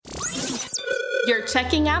You're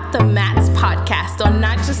checking out the Matt's podcast on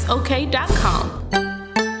notjustok.com.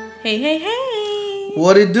 Hey.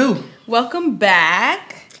 What it do? Welcome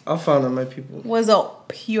back. I found out, my people. What's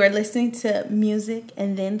up? You are listening to music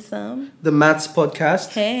and then some. The Matt's podcast.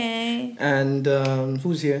 Hey. And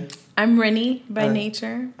who's here? I'm Renny by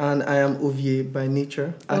nature. And I am Ovie by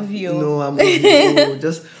nature. Ovie. No, I'm Ovie.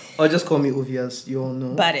 just call me Ovie, as you all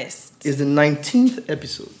know. Baddest. It's the 19th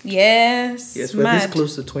episode. Yes. Yes, we're this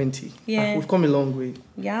close to 20. Yeah. We've come a long way.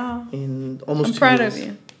 Yeah. In almost I'm 2 proud years. of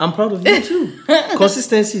you. I'm proud of you too.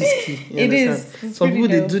 Consistency is key. It is. It's Some people,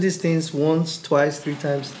 dope. they do these things once, twice, 3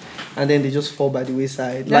 times, and then they just fall by the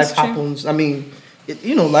wayside. That's Life true. happens. I mean,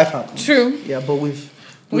 life happens. True. Yeah, but we're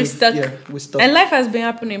stuck. Yeah, we're stuck. And life has been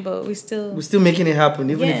happening, but we're still making it happen.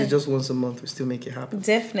 Even if Yeah. it's just once a month, we still make it happen.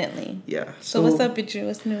 Definitely. Yeah. So what's up with you?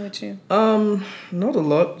 What's new with you? Not a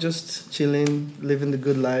lot. Just chilling, living the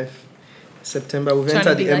good life. September, we've Trying to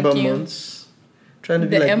entered be the Ember like you. months. Trying to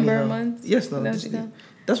be The like me Ember now. months? Yes, no. That's what you call?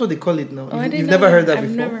 That's what they call it now. Oh, I didn't You've know never heard that I've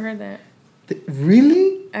before? never heard that.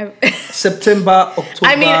 Really? September, October.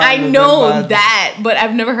 I mean, I know November. that, but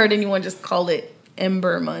I've never heard anyone just call it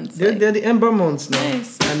Ember months. They're the Ember months now.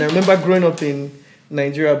 Nice. And I remember growing up in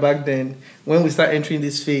Nigeria back then, when we start entering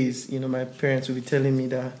this phase, my parents would be telling me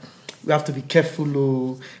that we have to be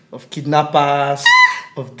careful of kidnappers,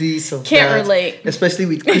 of this, of Can't that. relate. Especially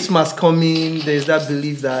with Christmas coming, there's that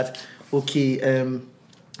belief that,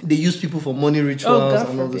 they use people for money rituals God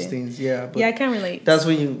and all those forbid. things. Yeah, but Yeah, I can't relate. that's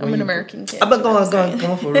when you... I'm an American kid. But go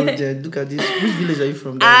on for road there. Look at this. Which village are you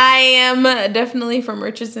from? There? I am definitely from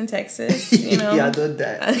Richardson, Texas. Yeah, don't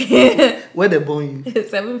die. Where they born you?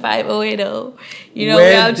 75080. We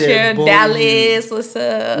Where out they here. born Dallas. What's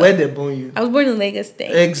up? Where they born you? I was born in Lagos State.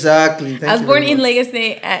 Exactly. I was born in Lagos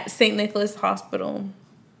State at St. Nicholas Hospital.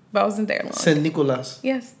 But I wasn't there long. St. Nicholas.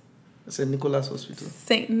 Yes. St. Nicholas Hospital.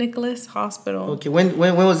 St. Nicholas Hospital. Okay. When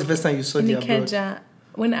was the first time you saw In the abroad? Ikeja,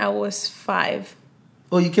 when I was 5.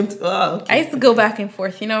 Oh, you came to... okay. I used to go back and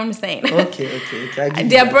forth, you know what I'm saying? Okay. I give The you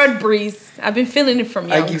that. abroad breeze. I've been feeling it from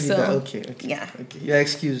young. I give you so that. Okay. Yeah. Okay. You're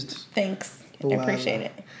excused. Thanks. I Wow. appreciate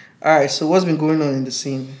it. All right. So what's been going on in the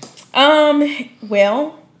scene?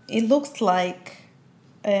 Well, it looks like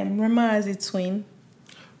Rema has a twin.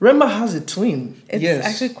 Rema has a twin. It's yes.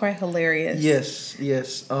 actually quite hilarious. Yes. Do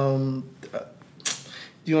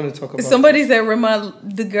you want to talk about Somebody said Rema,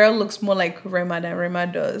 the girl looks more like Rema than Rema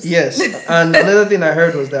does. Yes. And another thing I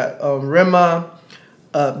heard was that Rema,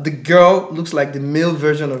 the girl looks like the male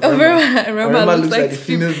version of Rema. Rema looks like the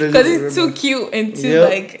female version because of he's Rema. too cute and too Yep,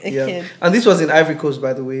 like a yep. kid. And this was in Ivory Coast,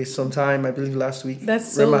 by the way, sometime, I believe last week.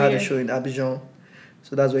 That's so Rema had a weird. show in Abidjan.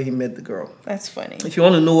 So that's where he met the girl. That's funny. If you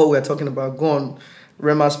want to know what we're talking about, go on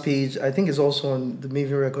Rema's page. I think it's also on the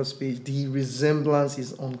Maven Records page. The resemblance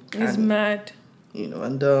is uncanny. He's mad.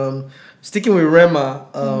 And sticking with Rema,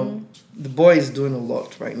 the boy is doing a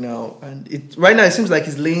lot right now. And right now it seems like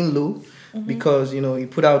he's laying low because, he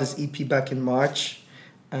put out his EP back in March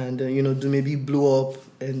and, Do Maybe blew up.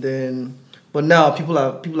 And then, but now people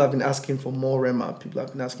have been asking for more Rema.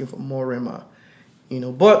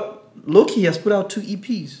 But Loki has put out 2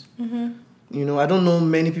 EPs. I don't know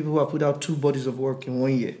many people who have put out 2 bodies of work in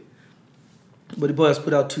 1 year. But the boy has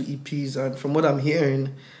put out 2 EPs. And from what I'm hearing,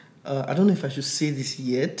 I don't know if I should say this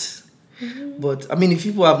yet, but I mean, if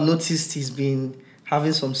people have noticed, he's been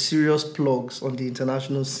having some serious plugs on the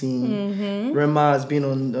international scene. Rema has been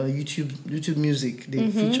on YouTube Music.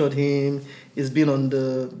 They featured him. He's been on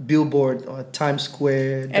the Billboard at Times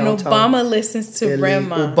Square. And downtown Obama listens to LA.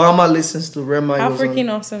 Rema. Obama listens to Rema. How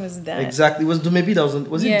freaking awesome is that? Exactly. It was Dumebi that was on.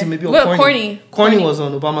 Was Yeah. it Dumebi or Well, Corny? Corny. Was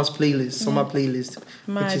on Obama's playlist, summer playlist,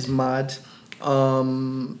 Mad. which is mad.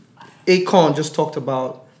 Akon just talked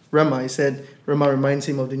about Rema. He said Rema reminds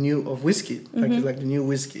him of Whiskey, like the new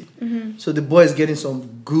Whiskey. So the boy is getting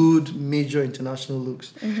some good major international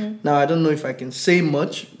looks. Now I don't know if I can say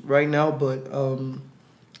much right now, but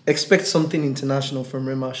expect something international from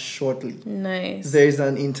Rema shortly. Nice. There is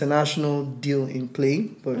an international deal in play,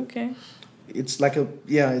 but Okay. it's like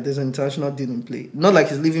there's an international deal in play. Not like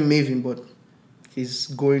he's leaving Maven, but he's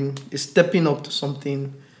stepping up to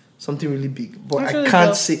something really big. But That's I really can't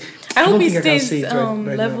dope. say. I hope don't he think I can stays say it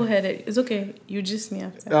right level-headed. It's okay. You just me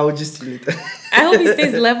after. now. I will just tell it. I hope he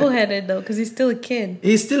stays level-headed though, because he's still a kid.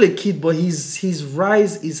 He's still a kid, but his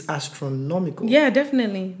rise is astronomical. Yeah,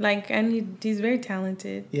 definitely. And he's very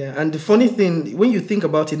talented. Yeah, and the funny thing, when you think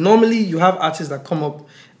about it, normally you have artists that come up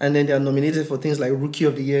and then they are nominated for things like Rookie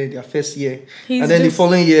of the Year in their first year. He's And then the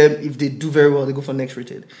following year, if they do very well, they go for Next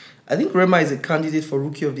Rated. I think Rema is a candidate for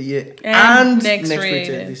Rookie of the Year and Next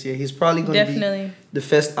Rated this year. He's probably going to be the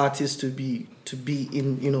first artist to be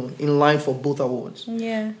in line for both awards.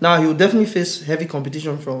 Yeah. Now he will definitely face heavy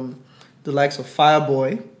competition from the likes of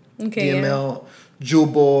Fireboy, DML, Joe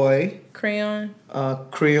Boy, Crayon.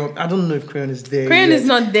 Crayon. I don't know if Crayon is there. Crayon is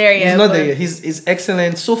not there yet. He's not there yet. He's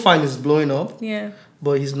excellent. So far, he's blowing up. Yeah.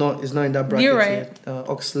 But he's not in that bracket You're right. yet.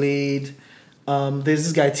 Oxlade. There's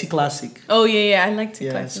this guy T Classic. Oh yeah, I like T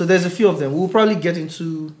Classic. So there's a few of them. We'll probably get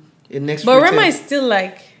into a next. But Rema is still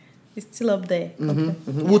it's still up there. Mm-hmm,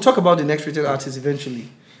 mm-hmm. We'll talk about the next rated artist eventually.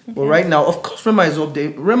 Okay. But right now, of course, Rema is up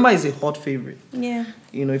there. Rema is a hot favorite. Yeah.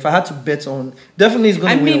 If I had to bet on, definitely he's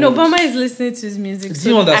going to win. Obama is listening to his music. Do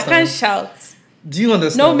you understand? I can't shout. Do you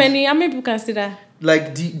understand? How many people can see that?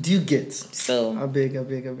 Like, do you get? So I beg.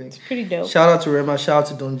 It's pretty dope. Shout out to Rema, shout out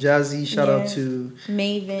to Don Jazzy, shout out to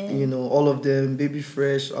Maven. All of them, Baby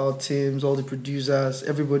Fresh, all teams, all the producers,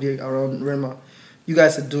 everybody around Rema. You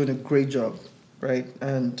guys are doing a great job, right?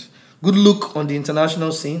 And good look on the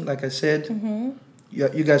international scene, like I said. Mm-hmm.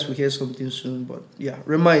 You guys will hear something soon, but yeah,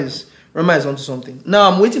 Rema is onto something. Now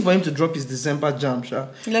I'm waiting for him to drop his December jam, Sha.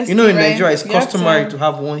 In Nigeria, it's customary to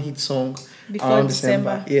have one hit song before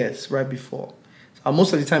December. Yes, right before.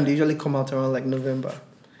 Most of the time, they usually come out around like November.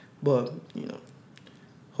 But,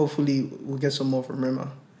 hopefully we'll get some more from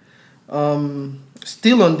Rema.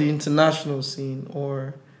 Still on the international scene,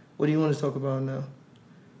 or what do you want to talk about now?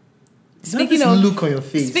 Speaking of look on your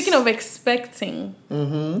face. Speaking of expecting,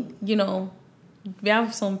 we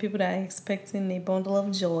have some people that are expecting a bundle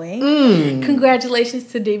of joy. Congratulations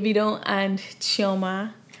to Davido and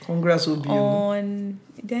Chioma. Congrats, Obi. On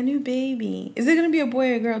their new baby. Is it going to be a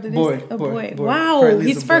boy or a girl? Boy. Wow,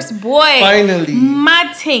 Apparently his first boy. Finally.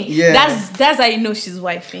 Mad thing. Yeah. That's how you know she's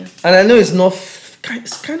wifey. And I know it's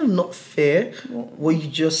kind of not fair what you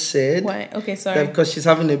just said. Why? Okay, sorry. Because she's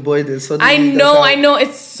having a boy, then suddenly. I know.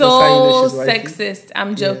 It's so sexist.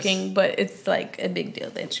 I'm joking, but it's like a big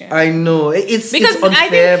deal that you're. I know it's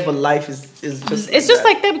unfair, but life is just. It's just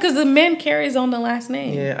like that because the man carries on the last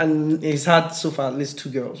name. Yeah, and he's had so far at least 2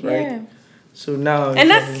 girls, right? Yeah. So now. And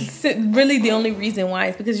that's really the only reason why.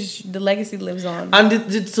 It's because the legacy lives on. And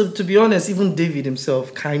to be honest, even David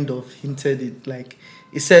himself kind of hinted it, like.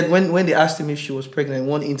 He said when they asked him if she was pregnant in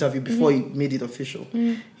one interview before he made it official,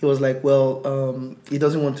 he was like, well, he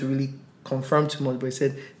doesn't want to really confirm too much, but he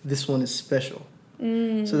said this one is special.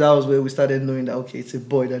 So that was where we started knowing that, okay, it's a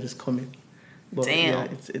boy that is coming. But yeah,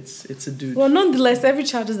 it's a dude. Well, nonetheless, every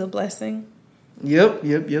child is a blessing.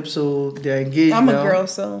 Yep. So they're engaged I'm now. a girl,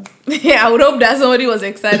 so I would hope that somebody was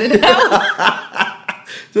excited.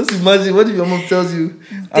 Just imagine what if your mom tells you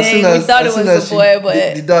as soon as a boy, but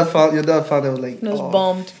your dad found out like he was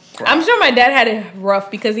bummed. Crap. I'm sure my dad had it rough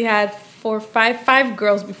because he had 5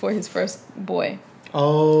 girls before his first boy.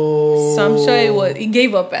 Oh, so I'm sure he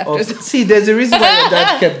gave up after. See, there's a reason why your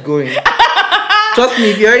dad kept going. Trust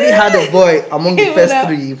me, if you already had a boy among the first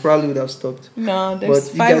 3, you probably would have stopped. No, there's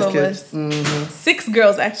 5 of us. 6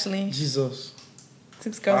 girls actually. Jesus.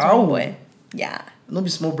 6 girls, 1 boy. Yeah. Not be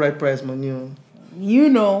small bride price money.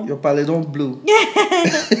 Your palette don't blue.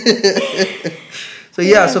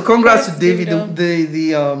 So congrats to David.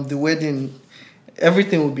 The wedding,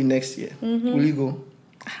 everything will be next year. Will you go?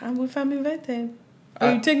 If I'm invited.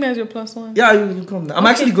 Or you take me as your +1. Yeah, you can come. I'm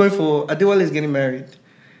actually going for Adewale is getting married.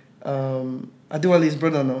 Adewale's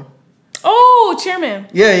brother now. Oh, chairman.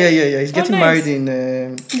 Yeah. He's getting married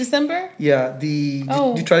in December. Yeah, the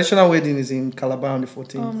traditional wedding is in Calabar on the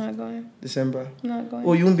 14th. Oh, I'm not going. December. I'm not going.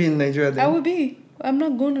 Oh, you won't be in Nigeria then? I will be. I'm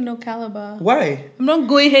not going to no Calabar. Why? I'm not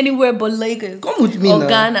going anywhere but Lagos. Come with me or now.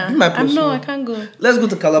 Ghana. I can't go. Let's go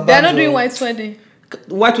to Calabar. They're not doing white wedding.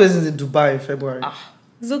 White wedding is in Dubai in February.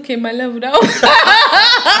 It's okay, my level down.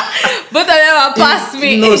 But I never passed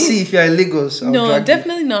me. No, see, if you're in Lagos, no,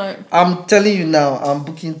 definitely not. I'm telling you now, I'm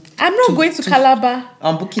booking. I'm not going to Calabar.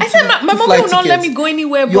 I'm booking. I said my mom will not let me go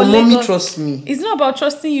anywhere. Your mommy trusts me. It's not about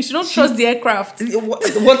trusting you. She don't trust the aircraft.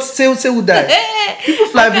 What say who die? People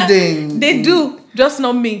fly every day. They do, just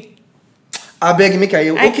not me. I beg you, make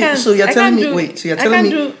a okay. So you're telling me, wait. So you're telling me,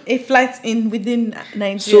 I can't do a flight within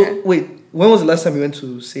Nigeria. So wait, when was the last time you went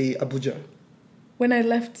to say Abuja? When I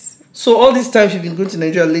left. So all these times you've been going to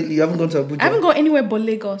Nigeria lately, you haven't gone to Abuja? I haven't gone anywhere but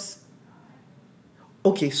Lagos.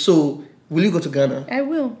 Okay, so will you go to Ghana? I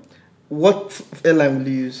will. What airline will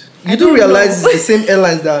you use? You do realize it's the same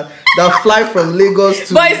airlines that that fly from Lagos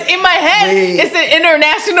to... But it's in my head. It's an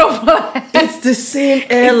international flight. It's the same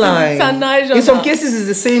airline. It's international. In some cases, it's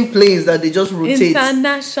the same planes that they just rotate.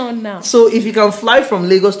 International. So if you can fly from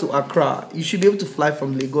Lagos to Accra, you should be able to fly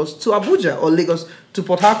from Lagos to Abuja or Lagos to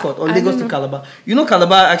Port Harcourt or Lagos to Calabar. You know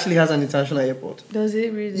Calabar actually has an international airport. Does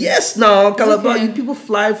it really? Yes, now Calabar. People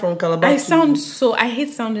fly from Calabar. I hate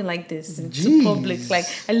sounding like this to public. Like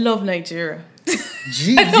I love Nigeria.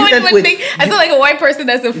 Jeez, I don't even think. I feel like a white person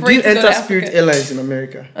that's afraid do you to go enter to Spirit Africa. Airlines in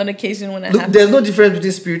America? On occasion when I Look, have there's to. no difference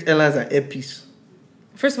between Spirit Airlines and Air Peace.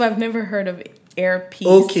 First of all, I've never heard of Air Peace.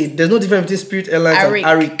 Okay, there's no difference between Spirit Airlines and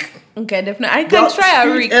Arik. Okay, definitely. I can try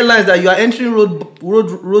Spirit Arik. Airlines that you are entering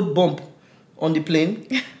road bump on the plane.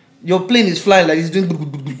 Your plane is flying like it's doing.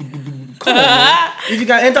 Come on, man. If you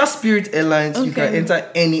can enter Spirit Airlines, you can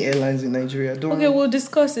enter any airlines in Nigeria. Don't worry. We'll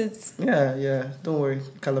discuss it. Yeah. Don't worry,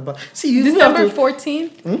 Calabar. See, you December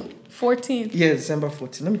 14th. 14th. Yeah, December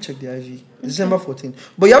 14th. Let me check the IV. December 14th.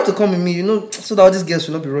 But you have to come with me, so that all these girls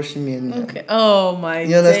will not be rushing me anymore. Okay. Oh my.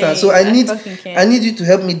 You understand? Days. So I need you to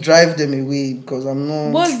help me drive them away because I'm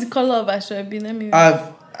not. What's the color of Ashwebi? Let me.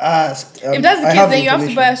 I've asked. If that's the case, then you have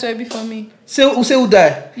to buy Ashwebi for me. Say who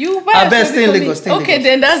die? You buy I bet Ashwebi stay in for Lagos. me. Okay,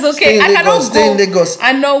 then that's okay. I cannot go. Stay in Lagos.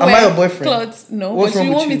 I know where. Am I your boyfriend? Clothes. No, What's but wrong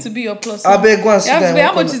you with want you? me to be your plus. I bet go and sit down.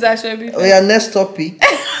 How much is Ashwebi? Oh yeah, next topic.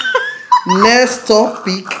 Next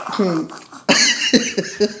topic.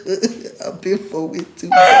 I've been for way too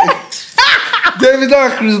much. Davido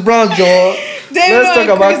and Chris Brown, Joe. Let's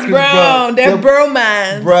talk about Chris Brown. They're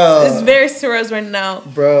bromance. Bro. It's very serious right now.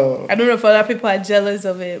 Bro. I don't know if other people are jealous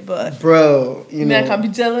of it, but bro, I can be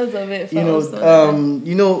jealous of it.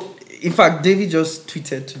 In fact, David just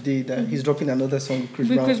tweeted today that he's dropping another song with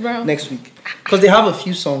Chris Brown next week. Because they have a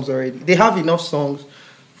few songs already. They have enough songs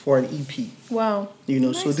for an EP. Wow.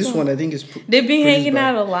 Nice so this one I think is they've been hanging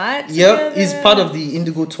out a lot. Yeah, he's part of the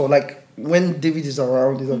Indigo tour. Like when David is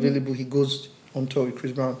around, is available, he goes on tour with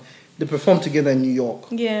Chris Brown. They performed together in New York.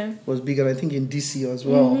 Yeah. Was big, and I think in DC as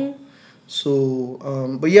well. So,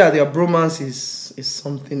 but yeah, their bromance is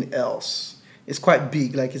something else. It's quite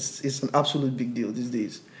big. Like it's an absolute big deal these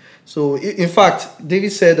days. So in fact,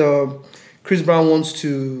 David said Chris Brown wants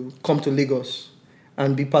to come to Lagos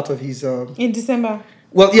and be part of his in December.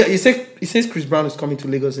 Well, yeah, he says Chris Brown is coming to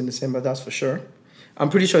Lagos in December. That's for sure. I'm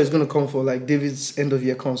pretty sure he's going to come for like David's end of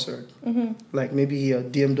year concert, like maybe a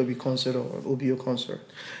DMW concert or an OBO concert.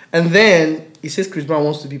 And then he says Chris Brown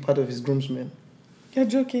wants to be part of his groomsmen. You're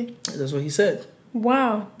joking. That's what he said.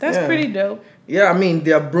 Wow, that's pretty dope. Yeah, I mean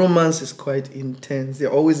their bromance is quite intense.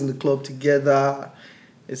 They're always in the club together.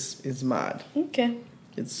 It's mad. Okay.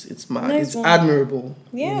 It's mad. Nice it's one. Admirable.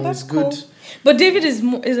 Yeah, that's good. Cool. But David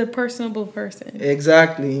is a personable person.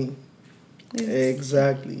 Exactly.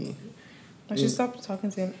 Exactly. I should stop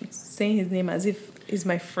talking to him, saying his name as if he's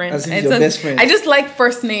my friend. As if your best friend. I just like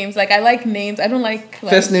first names. Like I like names. I don't like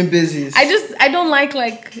first name business. I don't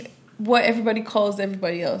like what everybody calls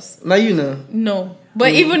everybody else. Now you know. No.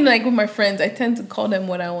 But even like with my friends, I tend to call them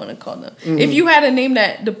what I want to call them. If you had a name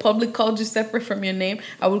that the public called you separate from your name,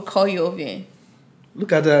 I would call you Ovie.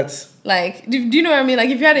 Look at that. Like, do you know what I mean? Like,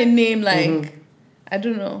 if you had a name like, I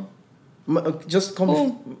don't know. Just call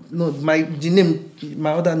me. No, my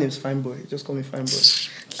other name is Fine Boy. Just call me Fine Boy.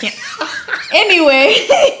 Yeah. Anyway.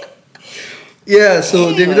 Yeah,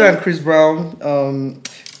 so Davido and Chris Brown.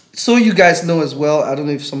 So you guys know as well, I don't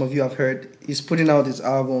know if some of you have heard, he's putting out his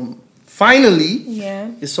album, finally,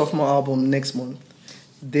 his sophomore album next month.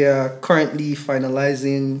 They are currently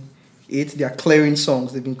finalizing it. They are clearing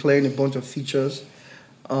songs. They've been clearing a bunch of features.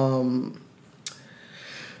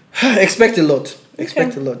 Expect a lot.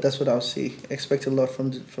 Expect a lot. That's what I'll say. Expect a lot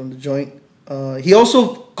from the joint. He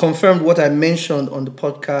also confirmed what I mentioned on the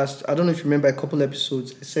podcast. I don't know if you remember a couple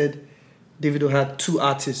episodes. I said Davido had 2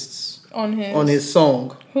 artists on his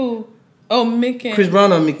song. Who? Oh, Mick and... Chris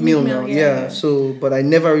Brown and Meek Mill now. Yeah. So, but I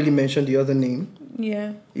never really mentioned the other name.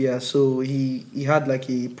 Yeah. Yeah. So he had like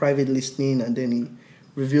a private listening, and then he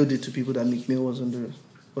revealed it to people that Meek Mill was on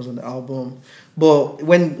the album. But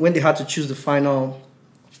when they had to choose the final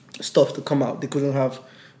stuff to come out, they couldn't have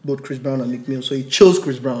both Chris Brown and Meek Mill, so he chose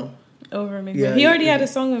Chris Brown over Meek Mill. He already had a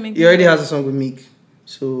song with Meek. He already has a song with Meek.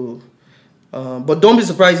 So, but don't be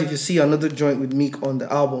surprised if you see another joint with Meek on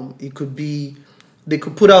the album. It could be they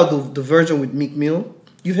could put out the version with Meek Mill.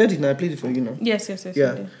 You've heard it now. I played it for you now. Yes.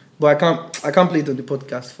 Yeah, but I can't play it on the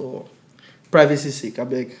podcast for privacy's sake. I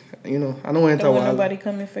beg. I don't want to enter. Don't want nobody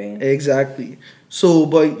coming for you. Exactly. So,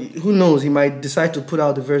 but who knows? He might decide to put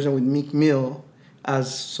out the version with Meek Mill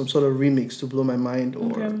as some sort of remix to blow my mind,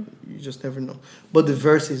 or you just never know. But the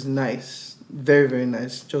verse is nice. Very, very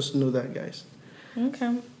nice. Just know that, guys.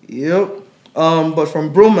 Okay. Yep. But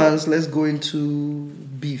from bromance, let's go into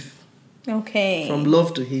beef. Okay. From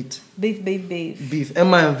love to hate. Beef. Beef.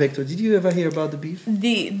 M.I and Vector. Did you ever hear about the beef?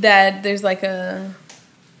 That there's like a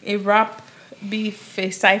rap beef,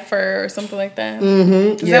 a cipher or something like that.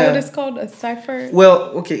 Mm-hmm. Is that what it's called? A cipher?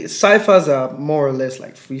 Well, okay. Ciphers are more or less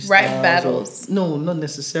like freestyles. Rap battles. No, not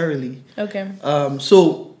necessarily. Okay.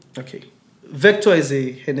 Vector is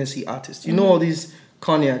a Hennessy artist. You know all these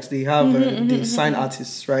cognacs, they have they sign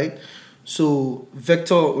artists, right? So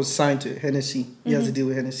Vector was signed to Hennessy. He has a deal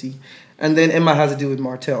with Hennessy. And then M.I has a deal with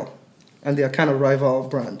Martell. And they are kind of rival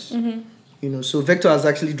brands. You know, so Vector has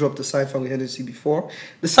actually dropped a cypher with Hennessy before.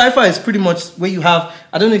 The cypher is pretty much where you have,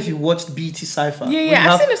 I don't know if you watched BT Cypher.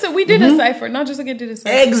 Yeah, I've seen it. So we did a cypher, not just like I did a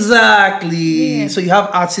cypher. Exactly. Yeah. So you have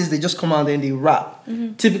artists, they just come out and they rap.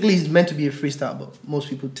 Typically it's meant to be a freestyle, but most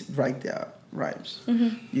people write their rhymes.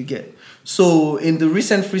 You get. So in the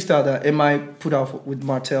recent freestyle that M.I put out with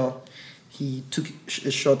Martell, he took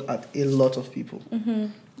a shot at a lot of people.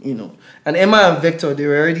 You know, and M.I and Vector, they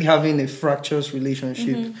were already having a fractious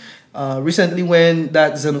relationship. Recently, when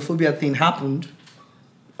that xenophobia thing happened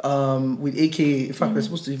with AKA, in fact, we're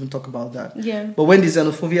supposed to even talk about that. Yeah. But when the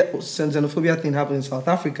xenophobia thing happened in South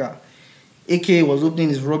Africa, AKA was opening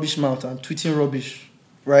his rubbish mouth and tweeting rubbish,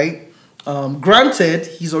 right? Granted,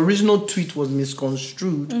 his original tweet was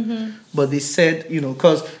misconstrued, but they said, you know,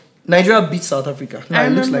 because Nigeria beat South Africa. Now, it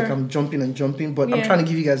looks like I'm jumping, but I'm trying to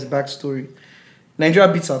give you guys a backstory.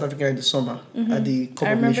 Nigeria beat South Africa in the summer at the Cup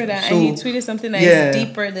I of remember Nations. that. So, and he tweeted something that is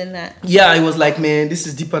deeper than that. Yeah, it was like, man, this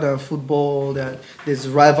is deeper than football. That there's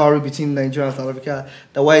rivalry between Nigeria and South Africa.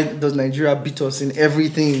 That why does Nigeria beat us in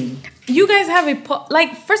everything? You guys have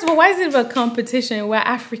first of all, why is it a competition? We're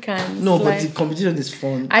Africans. No, but the competition is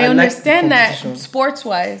fun. I understand that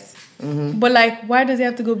sports-wise. But why does it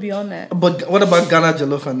have to go beyond that? But what about Ghana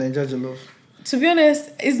Jollof and Nigeria Jollof? To be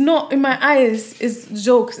honest, it's not, in my eyes, it's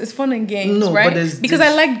jokes, it's fun and games, right? Because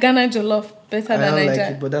I like Ghana Jollof better than Nigeria. I don't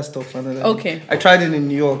like it, but that's tough. Okay. I tried it in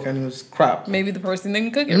New York and it was crap. Maybe the person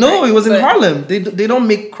didn't cook it. No, it was in Harlem. They don't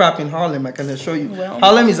make crap in Harlem, I can assure you. Well,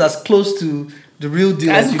 Harlem is as close to the real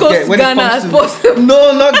deal as you get when Ghana as possible.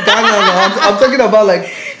 No, not Ghana. No. I'm talking about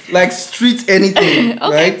like street anything,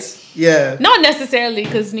 okay. Right? Yeah. Not necessarily,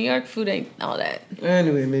 because New York food ain't all that.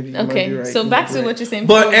 Anyway, maybe you might be right. So back to what you're saying.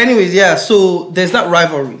 But anyways, yeah, so there's that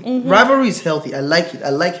rivalry. Rivalry is healthy. I like it.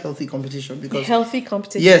 I like healthy competition because... Healthy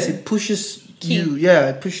competition. Yes, it pushes you.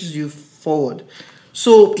 Yeah, it pushes you forward.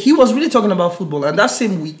 So he was really talking about football. And that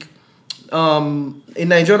same week, a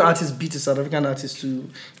Nigerian artist beat a South African artist to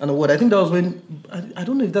an award. I think that was when... I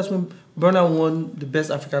don't know if that's when Burna won the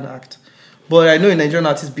Best African Act. But I know a Nigerian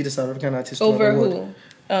artist beat a South African artist over to an award. Who?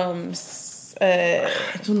 I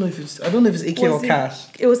don't know if it's AK or Cass.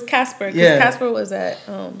 It was Casper. Because Casper was at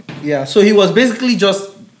Yeah, so he was basically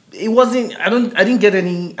just, it wasn't, I didn't get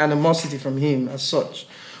any animosity from him as such.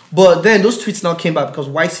 But then those tweets now came back because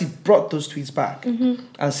Ycee brought those tweets back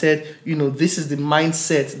and said, you know, this is the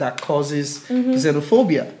mindset that causes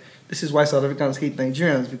xenophobia. This is why South Africans hate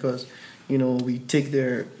Nigerians, because, you know, we take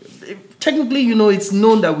their, technically, you know, it's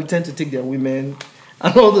known that we tend to take their women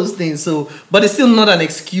and all those things. So, but it's still not an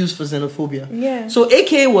excuse for xenophobia. Yeah. So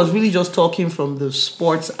AKA was really just talking from the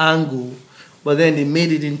sports angle, but then they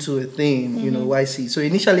made it into a thing, you know, Ycee. So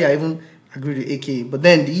initially I even agreed with AKA, but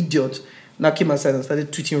then the idiot now came aside and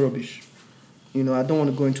started tweeting rubbish. You know, I don't want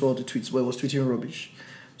to go into all the tweets, but it was tweeting rubbish.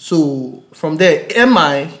 So from there,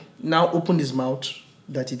 M.I now opened his mouth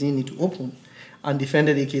that he didn't need to open and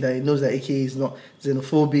defended AK, that he knows that AK is not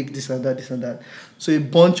xenophobic, this and that. So a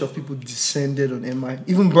bunch of people descended on M.I.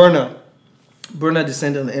 Even Burna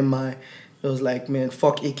descended on M.I. It was like, man,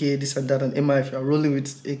 fuck AK, this and that, and M.I, if you're rolling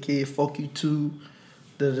with AK, fuck you too.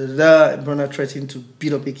 Burna threatened to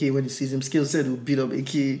beat up AK when he sees him. Skill said he'll beat up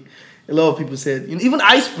AK. A lot of people said, you know, even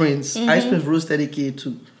Ice Prince roasted AK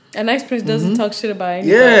too. And Ice Prince doesn't talk shit about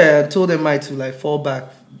anybody. Yeah, I told M.I to like fall back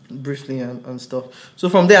briefly and stuff. So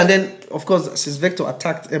from there, and then of course since Vector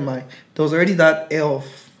attacked M.I, there was already that air of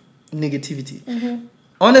negativity.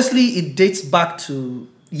 Honestly, it dates back to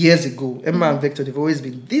years ago. M.I and Vector, they've always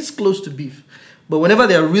been this close to beef, but whenever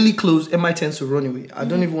they are really close, M.I tends to run away. I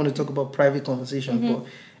don't even want to talk about private conversations, but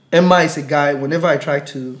M.I is a guy, whenever I try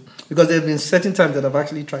to, because there have been certain times that I've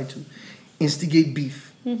actually tried to instigate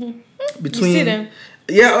beef between. You see them?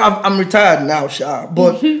 Yeah, I'm retired now, Sha.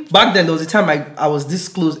 But back then, there was a time I was this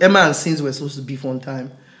close. M.I and Sins were supposed to beef one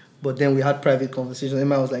time. But then we had private conversations.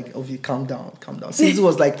 M.I was like, Ovie, calm down. Sins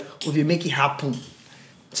was like, Ovie, make it happen.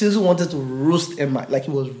 Sins wanted to roast M.I. Like,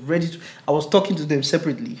 he was ready to. I was talking to them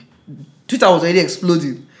separately. Twitter was already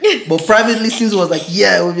exploding. But privately, Sins was like,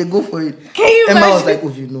 yeah, Ovie, go for it. Can you M.I was like,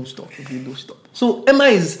 Ovie, no, stop. So M.I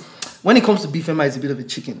is when it comes to beef, M.I is a bit of a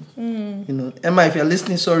chicken. You know, M.I, if you're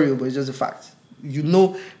listening, sorry, but it's just a fact. You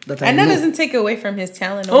know that and that doesn't take away from his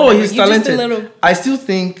talent. He's talented. I still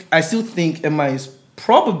think M.I is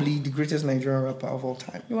probably the greatest Nigerian rapper of all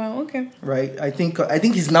time. Wow, okay. Right? I think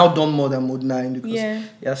he's now done more than Mode 9 because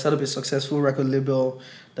he has set up a successful record label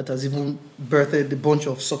that has even birthed a bunch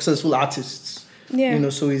of successful artists. Yeah. You know,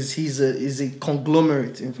 so he's a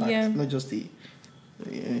conglomerate, in fact, not just a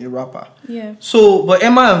rapper. Yeah. So, but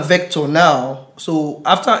M.I and Vector now, so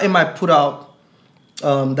after M.I put out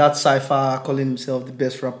that cypher calling himself the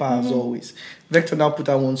best rapper as always, Vector now put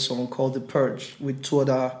out one song called The Purge with 2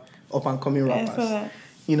 other up and coming rappers.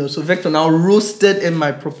 You know, so Vector now roasted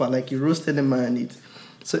M.I proper, like he roasted M.I on it.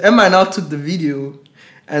 So M.I now took the video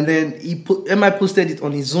and then M.I posted it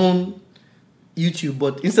on his own YouTube,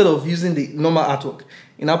 but instead of using the normal artwork,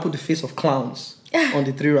 he now put the face of clowns on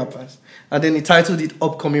the 3 rappers. And then he titled it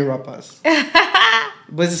Upcoming Rappers.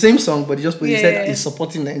 But it's the same song, but he just he said he's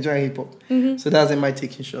supporting Nigerian hip hop. So that's M.I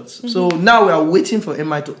taking shots. So now we are waiting for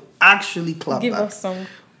M.I to actually clap Give back. us some.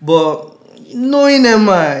 But knowing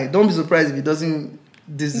M.I, don't be surprised if he doesn't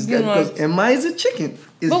this guy because M.I is a chicken.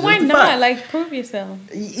 But why not? Fact. Like, prove yourself.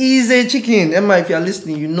 He's a chicken. M.I, if you're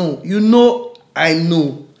listening, you know, I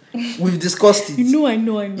know. We've discussed it. I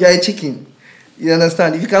know. You're a chicken. You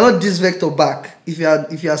understand? If you cannot diss Vector back, if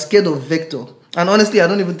you are scared of Vector, and honestly, I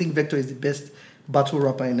don't even think Vector is the best battle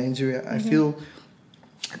rapper in Nigeria. I feel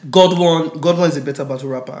Godwin is a better battle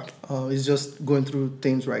rapper. He's just going through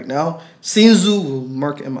things right now. Sinzu will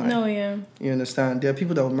mark M.I. Oh, yeah. You understand? There are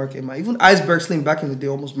people that will mark M.I. Even Iceberg Slim back in the day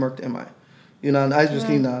almost marked M.I. You know, and Iceberg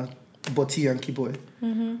Slim Botti and Keyboy.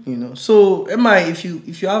 You know, so M.I, if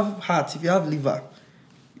you have heart, if you have liver,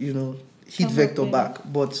 you know, hit Vector back.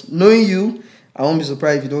 But knowing you, I won't be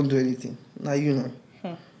surprised if you don't do anything. Now you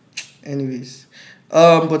know. Anyways.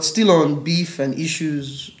 But still on beef and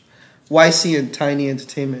issues, Ycee and Tinny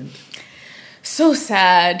Entertainment. So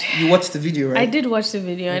sad. You watched the video, right? I did watch the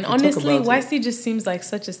video. And honestly, Ycee just seems like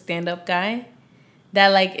such a stand-up guy that,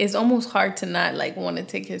 like, it's almost hard to not, like, want to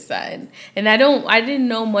take his side. And I didn't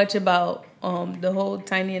know much about the whole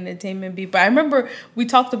Tinny Entertainment beef. But I remember we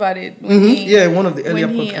talked about it when one of the earlier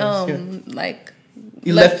podcasts. Like,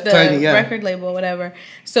 he left the Tinny, record label or whatever.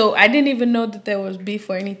 So I didn't even know that there was beef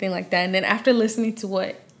or anything like that. And then after listening to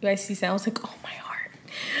what Ycee said, I was like, oh my heart,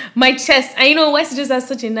 my chest. And you know, Ycee just has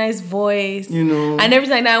such a nice voice. You know. And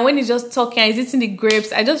everything like that. When he's just talking, he's eating the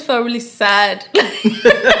grapes, I just felt really sad.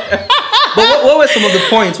 But what were some of the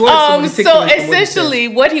points? So essentially,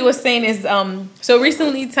 what he was saying is, so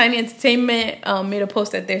recently Tinny Entertainment made a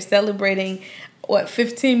post that they're celebrating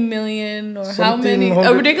 15 million or how many,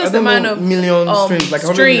 a ridiculous amount of million streams, like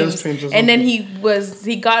 100 million streams or something. And then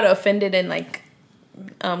he got offended and like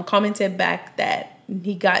commented back that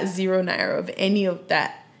he got 0 naira of any of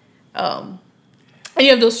that, any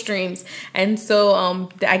of those streams. And so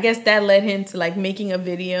I guess that led him to like making a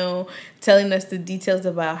video telling us the details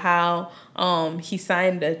about how he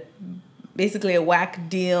signed basically a whack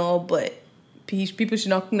deal, but people should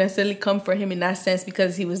not necessarily come for him in that sense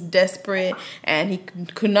because he was desperate and he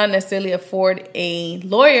could not necessarily afford a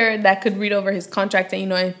lawyer that could read over his contract. And, you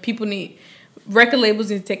know, and record labels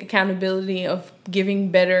need to take accountability of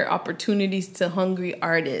giving better opportunities to hungry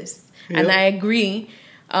artists. Yep. And I agree.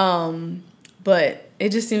 But it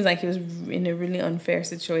just seems like he was in a really unfair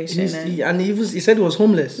situation. He said he was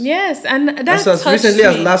homeless. Yes, and that's as recently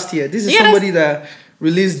as last year. This is somebody that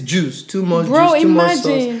released juice, too much juice, too much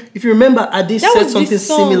sauce. If you remember, Ade said something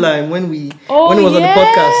similar when he was on the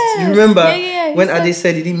podcast. You remember when Ade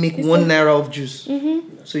said he didn't make 1 naira of juice.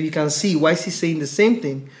 So you can see Ycee saying the same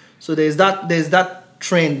thing. So there's that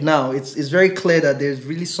trend now. It's very clear that there's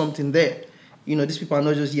really something there. You know, these people are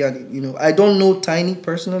not just yelling. You know, I don't know Tinny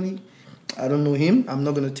personally. I don't know him. I'm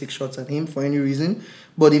not going to take shots at him for any reason.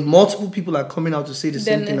 But if multiple people are coming out to say the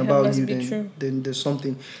same thing about you, then there's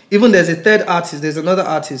something. Even there's a third artist. There's another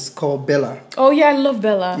artist called Bella. Oh, yeah, I love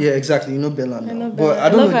Bella. Yeah, exactly. You know Bella now. I love Bella. But I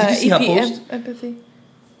don't know. Did you see her post? Empathy.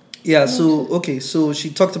 Yeah, so she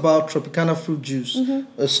talked about Tropicana Fruit Juice,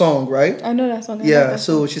 a song, right? I know that song.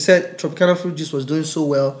 So she said Tropicana Fruit Juice was doing so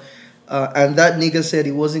well. And that nigga said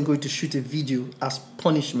he wasn't going to shoot a video as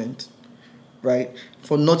punishment, right?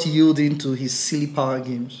 For not yielding to his silly power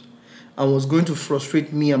games. And was going to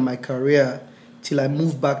frustrate me and my career till I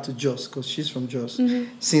moved back to Jos, because she's from Jos,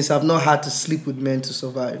 since I've not had to sleep with men to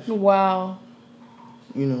survive. Wow.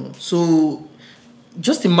 You know, so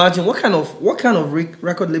just imagine what kind of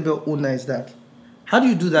record label owner is that? How do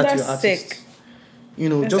you do that to your artists? Sick. You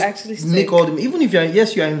know, that's just actually make all them. Even if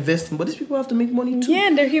you are investing, but these people have to make money too. Yeah,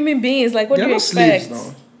 and they're human beings. Like, what do you expect? Slaves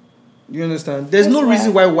now. You understand? There's no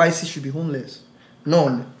reason why Ycee should be homeless.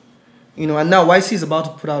 None. You know, and now Ycee is about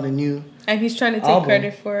to put out a new And he's trying to take album.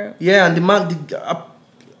 credit for it. Yeah, and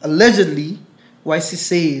allegedly, Ycee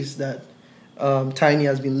says that Tinny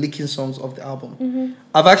has been leaking songs of the album. Mm-hmm.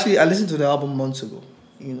 I listened to the album months ago,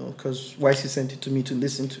 you know, because Ycee sent it to me to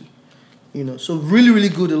listen to, you know. So really, really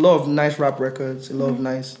good. A lot of nice rap records, a lot of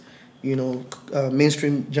nice, you know,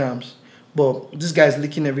 mainstream jams. But this guy's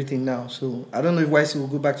leaking everything now. So I don't know if Ycee will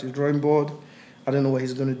go back to the drawing board. I don't know what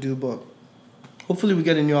he's going to do, but hopefully we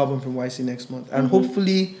get a new album from Ycee next month. And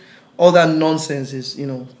hopefully all that nonsense is, you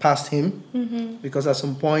know, past him. Because at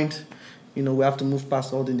some point, you know, we have to move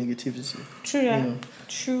past all the negativity. True that. You know.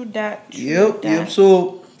 True that. Yep.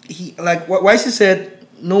 So he, like what Ycee said,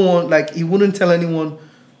 no one, like, he wouldn't tell anyone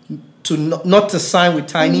to not to sign with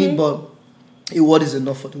Tinny, but a word is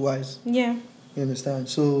enough for the wise. Yeah. You understand?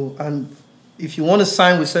 So, and if you want to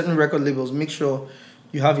sign with certain record labels, make sure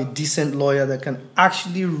you have a decent lawyer that can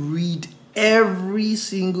actually read every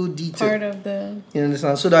single detail. Part of the... You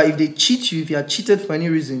understand? So that if they cheat you, if you are cheated for any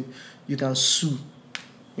reason, you can sue.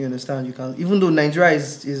 You understand? You can, even though Nigeria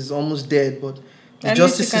is almost dead, but the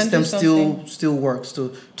justice system still works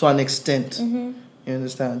to an extent. You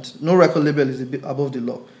understand? No record label is above the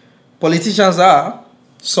law. Politicians are,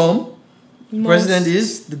 some. Most. President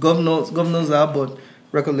is, the governors are, but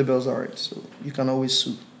record labels aren't. So you can always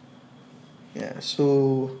sue. Yeah.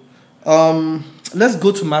 So let's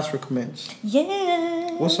go to Matt's recommends.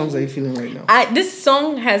 Yeah. What songs are you feeling right now? This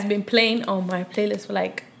song has been playing on my playlist for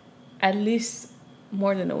like at least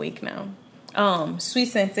more than a week now. Sweet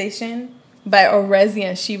Sensation by Orezi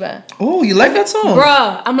and Shiba. Oh, you like that song?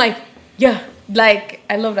 Bruh, I'm like, yeah, like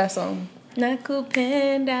I love that song.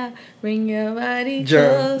 Nakupenda, bring your body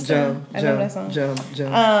closer. I love that song.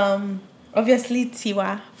 Jam. Obviously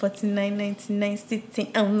Tiwa, 49.99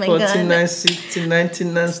 sitting. Oh my 49, god. 60,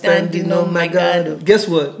 99 standing. Oh my god. Guess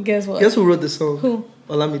what? Guess what? Guess who wrote the song? Who?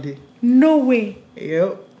 Olamide. No way.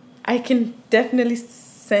 Yep. I can definitely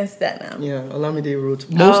sense that now. Yeah, Olamide wrote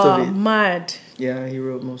most of it. Mad. Yeah, he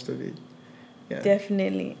wrote most of it. Yeah.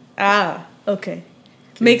 Definitely. Okay.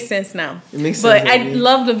 Makes sense now. It makes but sense. I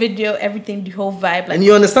love the video, everything, the whole vibe. Like, and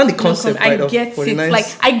you understand the concept, right? I get it. Like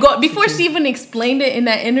I got before she even explained it in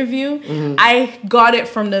that interview. I got it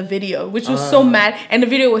from the video, which was so mad. And the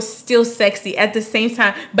video was still sexy at the same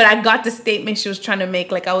time. But I got the statement she was trying to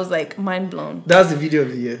make. Like I was like mind blown. That's the video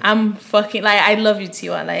of the year. I'm fucking like I love you,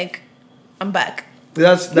 Tiwa. Like I'm back.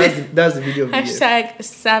 That's the video of the year. Hashtag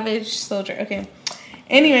Savage Soldier. Okay.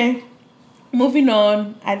 Anyway. Moving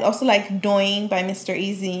on, I'd also like Doing by Mr.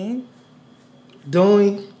 Ycee.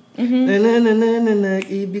 Doing. Abia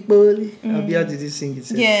did this sing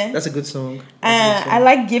it. Yeah. That's a good song. I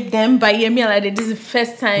like Give Them by Yemi Alade. This is the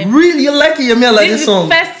first time. Really? You like Yemi Alade song?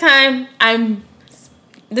 This is the first time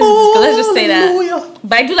let's just say that.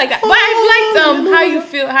 But I do like that. But I like how you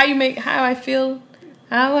feel, how I feel.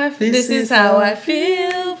 This is how I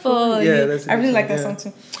feel for you. That's I really like that song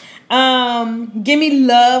too. Gimme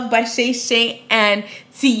Love by Shay Shay and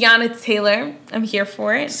Tiana Taylor. I'm here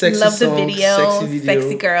for it. Sexy love the song, video.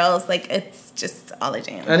 Sexy girls. Like it's just all a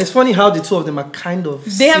jam. And it's funny how the two of them are kind of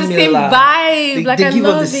they have the same vibe. They give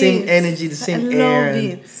up the same energy, the same air. I love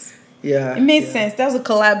it. Yeah. It made sense. That was a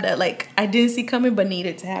collab that like I didn't see coming but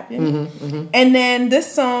needed to happen. And then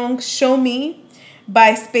this song, Show Me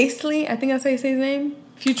by Spacely. I think that's how you say his name.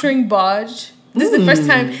 Featuring Bodge. This is the first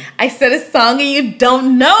time I said a song and you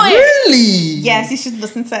don't know it. Really? Yes, you should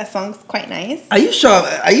listen to that song. It's quite nice. Are you sure?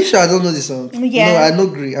 I don't know the song? Yeah. No, I don't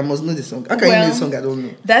agree. I must know the song. How can you know the song I don't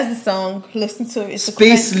know? That's the song. Listen to it. It's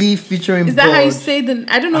Spacely featuring Is that Bodge. how you say the...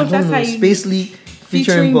 I don't know if that's how you... Spacely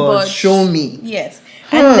featuring Bodge. Show Me. Yes.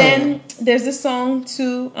 And then there's a song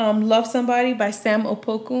to Love Somebody by Sam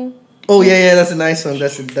Opoku. Oh yeah, that's a nice song.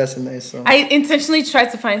 That's a nice song. I intentionally tried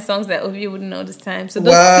to find songs that Ovie wouldn't know this time, so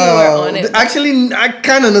those two are on it. Actually, I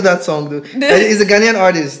kind of know that song though. He's a Ghanaian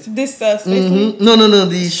artist. This Spacely? No.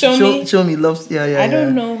 The Show Me loves. Yeah. I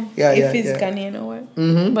don't know if it's Ghanaian or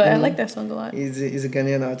what, but I like that song a lot. He's a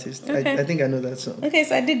Ghanaian artist. Okay. I think I know that song. Okay,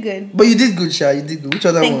 so I did good. But you did good, Sha. You did good. Which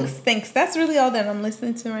other one? Thanks. That's really all that I'm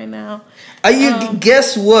listening to right now.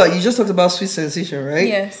 Guess what? You just talked about Sweet Sensation, right?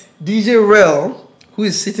 Yes. DJ Rel, who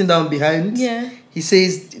is sitting down behind, he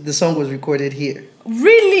says the song was recorded here.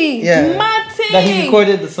 Really? Yeah. Martin. That he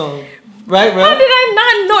recorded the song. Right, bro? How did I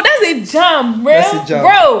not know? That's a jam, bro. That's a jam.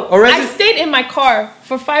 Bro, Already? I stayed in my car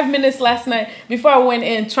for 5 minutes last night before I went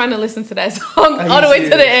in trying to listen to that song all the way to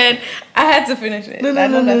the end. I had to finish it. No.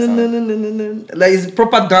 Like it's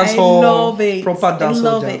proper dancehall. I love it. Proper dancehall. I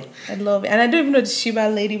love it. I love it. And I don't even know the Shiba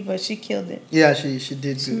lady, but she killed it. Yeah, she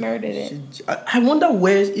did. She murdered it. I wonder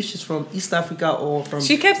if she's from East Africa or from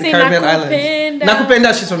she kept the saying Caribbean Nakupenda. Islands.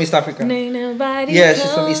 Nakupenda, she's from East Africa. Yeah,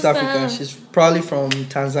 she's from East Africa. She's probably from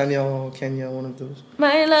Tanzania or Kenya, one of those.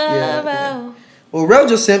 My love. Yeah. Well, Rel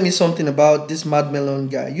just sent me something about this Mad Melon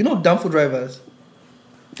guy. You know Danfo Drivers?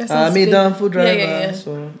 I'm a Danfo driver. Yeah.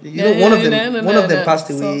 So one of them passed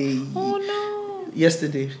away. Oh no!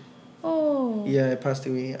 Yesterday. Oh. Yeah, he passed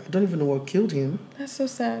away. I don't even know what killed him. That's so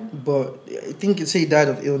sad. But I think he died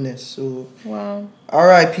of illness. So wow.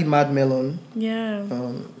 R.I.P. Mad Melon. Yeah.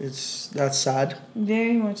 That's sad.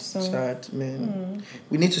 Very much so. Sad, man.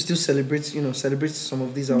 We need to still celebrate some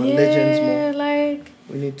of these our legends more. Yeah, like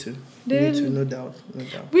we need to. No doubt.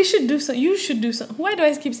 We should do so. You should do so. Why do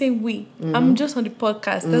I keep saying we? I'm just on the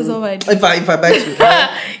podcast. That's all I do. If I bite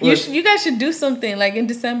you, you guys should do something like in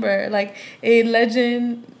December, like a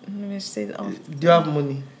legend. Let me say it off. Do you have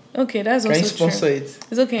money? Okay, that's also true. Can you sponsor it?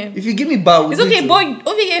 It's okay. If you give me bow, it's okay, boy.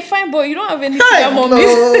 Ovie, fine, boy. You don't have any sugar mommies.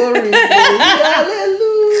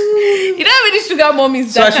 You don't have any sugar mommies.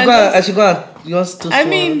 So I should go. I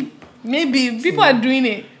mean, maybe people are doing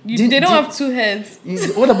it. They don't have two heads.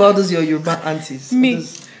 What about those your Yoruba aunties? Me.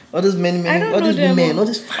 All those many, all these women, all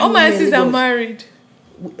these fine all my women, aunties are married.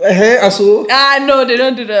 Also? No, they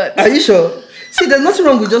don't do that. Are you sure? See, there's nothing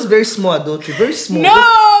wrong with just very small adultery. Very small.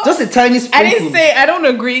 No! Just a tiny sprinkle. I didn't say, I don't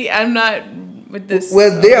agree. I'm not with this.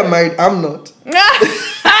 Well, they are married. I'm not.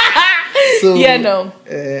 So, yeah, no.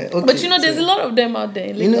 Okay, but there's a lot of them out there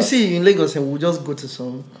in Lagos. In Lagos, and we'll just go to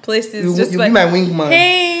some places. You'll be my wingman.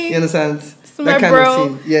 Hey! You understand? That kind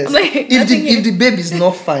of thing. Yes. I'm like, if the baby is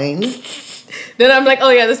not fine, then I'm like,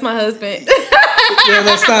 oh yeah, that's my husband. You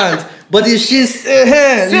understand? But if she's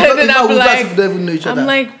I'm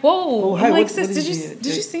like, whoa. I'm like, sis, did you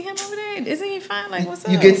see him over there? Isn't he fine? Like, what's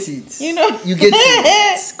up? You get it. You get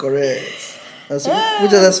it. Correct. So,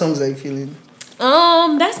 which other songs are you feeling?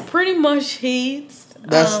 That's pretty much hits.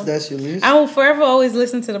 That's your list. I will forever always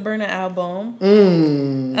listen to the Burner album.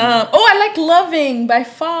 I like Loving by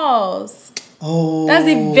Falls. Oh, that's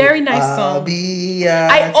a very nice song.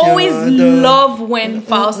 I always love when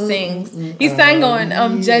Falls sings. He sang on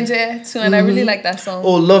Jeje too, and I really like that song.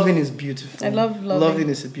 Oh, Loving is beautiful. I love Loving. Loving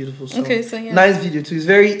is a beautiful song. Okay, so yeah. Nice video too. It's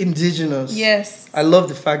very indigenous. Yes. I love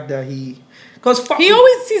the fact that because he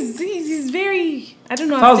always he's very, I don't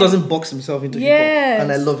know. Falls doesn't box himself into hip hop,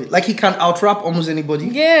 and I love it. Like he can out-rap almost anybody.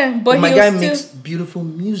 Yeah, but my guy makes beautiful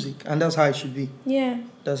music, and that's how it should be. Yeah,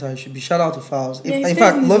 that's how it should be. Shout out to Falls. In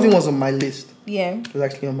fact, Loving was on my list. Yeah, it was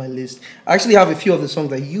actually on my list. I actually have a few of the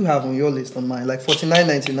songs that you have on your list on mine, like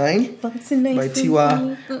 49.99 by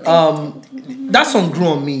Tiwa. That song grew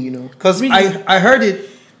on me, because really? I heard it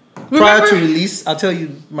prior to release. I'll tell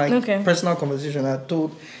you my personal conversation. I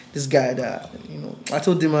told this guy that, I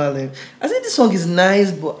told him, I said, this song is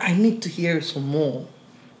nice, but I need to hear some more.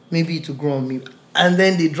 Maybe to grow on me. And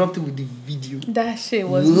then they dropped it with the video. That shit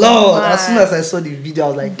was Lord, as soon as I saw the video, I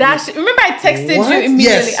was like, that shit. Remember I texted you immediately.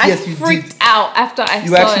 Yes, I freaked out after I saw it.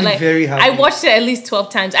 You were actually very happy. I watched it at least 12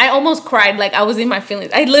 times. I almost cried, like I was in my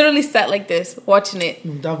feelings. I literally sat like this, watching it.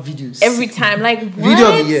 That video is every time. Like, what? Video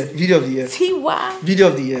of the year. Tiwa. Video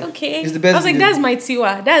of the year. Okay. It's the best. I was like, that's my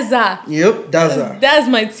Tiwa. That's Za. Yep, that's Za. That's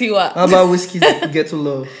my Tiwa. How about Whiskey Get to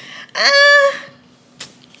Love?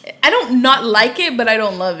 I don't not like it, but I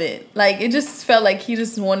don't love it. Like, it just felt like he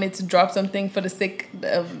just wanted to drop something for the sake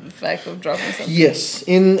of the fact of dropping something. Yes.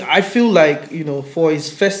 I feel like, for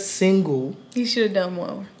his first single, he should have done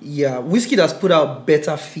more. Yeah. Whiskey has put out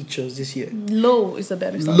better features this year. Low is a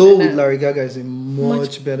better song. Low with Larry Gaga is a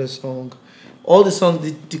much better song. All the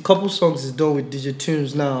songs, the couple songs is done with DJ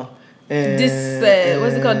Tunes now. What's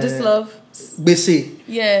it called? This Love? Ycee.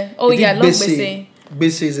 Yeah. Oh, yeah, I love Ycee.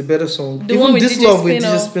 Ycee is a better song. The one with This DJ Love with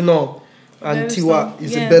DJ Spinall and Tiwa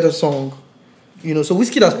is a better song. So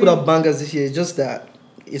Whiskey has put out bangers this year. It's just that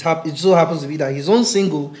it so happens to be that his own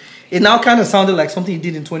single, it now kind of sounded like something he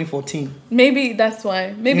did in 2014. Maybe that's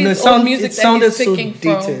why. Maybe it's old music that he's picking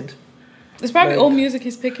from. It's probably old music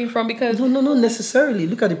he's picking from because... No, not necessarily.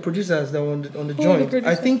 Look at the producers that were on the joint.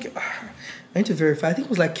 I think... I need to verify. I think it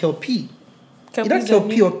was like Kel P. Either Kel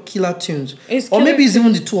P or Killer Tunes. Or maybe it's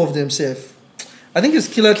even the two of themselves. I think it's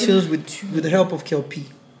Killer Tunes with the help of Kel P.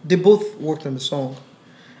 They both worked on the song.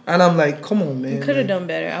 And I'm like, come on, man. You could have done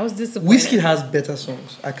better. I was disappointed. Whiskey has better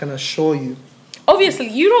songs. I can assure you. Obviously,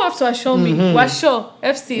 you don't have to assure me. Washo,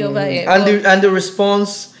 FC over here. And the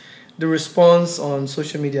response on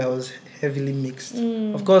social media was heavily mixed.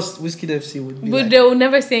 Of course, Whiskey FC would be. But they will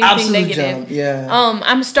never say anything absolute negative. Jam. Yeah.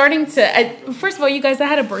 I'm starting to. First of all, you guys, I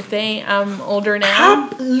had a birthday. I'm older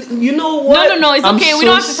now. You know what? No. It's okay. We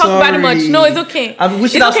don't have to talk about it much. No, it's okay. We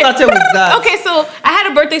should have started with that. Okay, so I had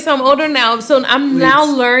a birthday, so I'm older now. So I'm now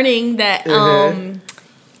learning that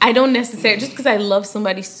I don't necessarily, just because I love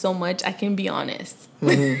somebody so much, I can be honest.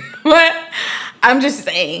 But I'm just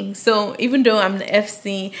saying. So even though I'm the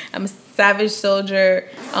FC, I'm a savage soldier,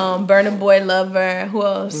 Burna Boy lover. Who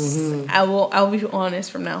else? I'll be honest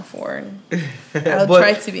from now forward. I'll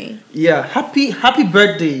try to be. Yeah, happy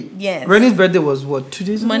birthday. Yes. Renny's birthday was what, 2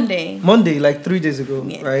 days ago? Monday, like 3 days ago,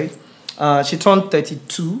 yes. right? She turned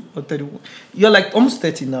 32 or 31. You're like almost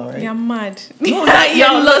 30 now, right? Yeah, I'm mad. No, you're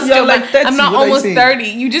like 30. I'm not almost 30.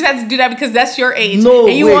 You just have to do that because that's your age. No,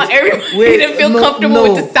 and you want everybody to feel comfortable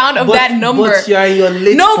with the sound of that number. But you're in your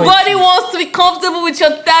late Nobody 20s. wants to be comfortable with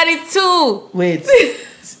your 32. Wait. You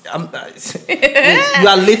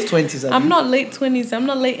are late 20s. I'm not late 20s. I'm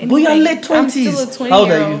not late anything. But you're late 20s. I'm still a 20-year-old. How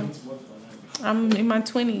old are you? I'm in my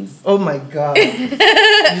 20s. Oh my God. You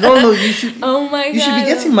don't know. You should. Oh my God. You should be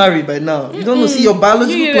getting married by now. You don't know. See, your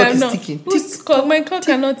biological clock is ticking. Whose clock? My clock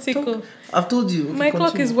cannot tickle. I've told you. My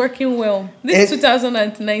clock is working well. This is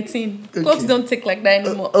 2019. Okay. Clocks don't tick like that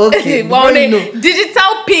anymore. Okay. Well,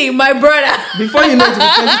 digital P, my brother. Before you know it, it'll be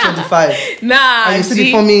 2025. Nah, and you still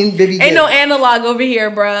be forming baby ain't girl. no analog over here,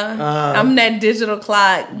 bruh. I'm that digital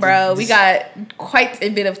clock, bro. We got quite a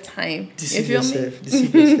bit of time. Deceive you feel yourself. me?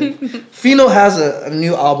 Deceive yourself. Fino has a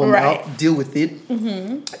new album Right. out. Deal with it.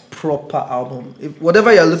 Proper album.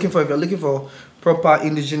 Whatever you're looking for, if you're looking for proper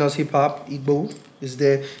indigenous hip hop, Igbo is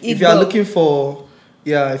there. If you're looking for,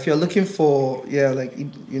 like,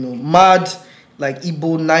 you know, mad, like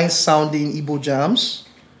Igbo, nice sounding Igbo jams,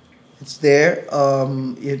 it's there.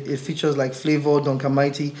 It features like Flavor, Duncan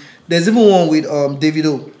Mighty. There's even one with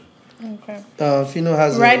Davido. Okay. Fino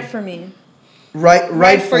has Right for me.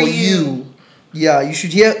 Right for you. Yeah, you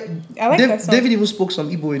should hear. I like that song. David even spoke some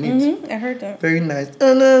Igbo in it. I heard that. Very nice.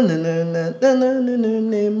 I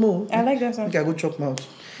like that song. I think I go chop mouth.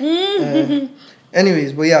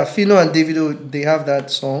 Anyways, but yeah, Fino and Davido, they have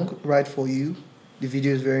that song, Right For You. The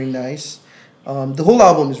video is very nice. The whole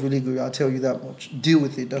album is really good, I'll tell you that much. Deal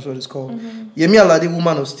with it, that's what it's called. Yemi Alade,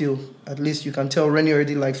 Woman of Steel. At least you can tell Renny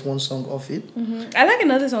already likes one song off it. I like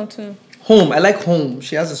another song too. Home, I like Home.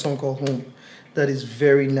 She has a song called Home. That is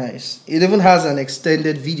very nice. It even has an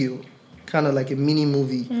extended video, kind of like a mini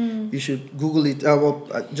movie. You should Google it.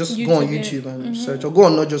 Just go on YouTube and search. Or go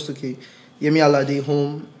on Not Just Okay. Yemi Alade,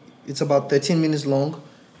 Home. It's about 13 minutes long.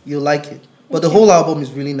 You'll like it. But the whole album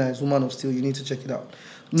is really nice. Woman of Steel. You need to check it out.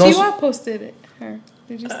 Tiwa posted it. Her.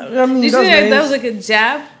 Did you see? Did you see that was like a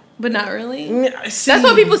jab, but not really? That's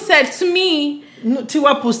what people said to me. No,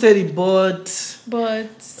 Tiwa posted it, but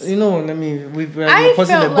you know, I felt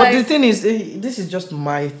it. But like, the thing is, this is just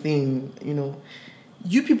my thing. You know,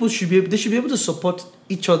 you people should be able to support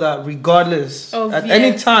each other regardless at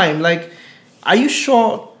any time. Like, are you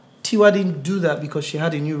sure Tiwa didn't do that because she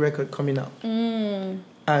had a new record coming out?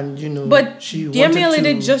 And you know, but she Yemi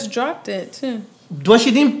Alade just dropped it too. But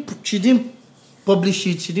she didn't publish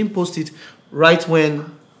it. She didn't post it right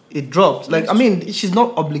when it dropped. Like, I mean, she's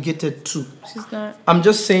not obligated to. She's not. I'm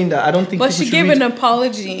just saying that I don't think. But she gave an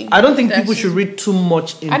apology. I don't think people should read too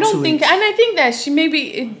much into it. And I think that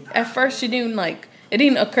she at first she didn't like. It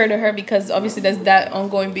didn't occur to her because obviously there's that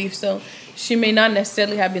ongoing beef. So she may not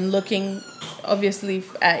necessarily have been looking, obviously,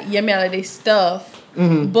 at Yemi Alade's stuff.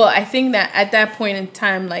 But I think that at that point in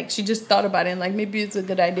time, like, she just thought about it and like maybe it's a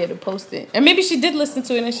good idea to post it. And maybe she did listen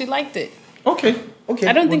to it and she liked it. Okay.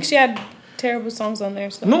 I don't think she had terrible songs on there.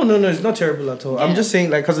 So. No, it's not terrible at all. Yeah. I'm just saying,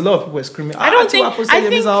 like, because a lot of people were screaming. I think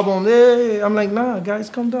this album. Yeah. I'm like, nah, guys,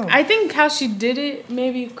 calm down. I think how she did it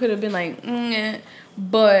maybe could have been like,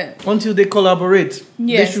 but until they collaborate,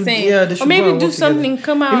 they should or maybe do something. Together.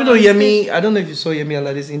 Come out. Even though Yemi, I don't know if you saw Yemi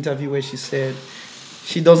Alade's interview where she said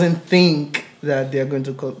she doesn't think that they're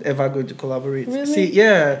ever going to collaborate. Really? See,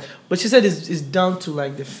 yeah, but she said it's down to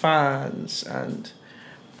like the fans, and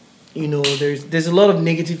you know there's a lot of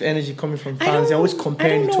negative energy coming from fans. They're always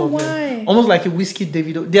comparing the two of them, almost like a Whiskey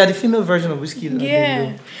Davido. They are the female version of Whiskey.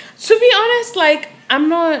 Yeah. To be honest, like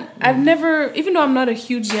I've never, even though I'm not a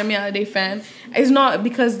huge Yemi Alade fan, it's not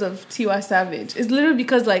because of Tiwa Savage. It's literally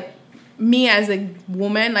because like me as a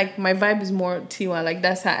woman, like my vibe is more Tiwa. Like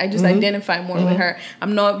that's how I just identify more with her.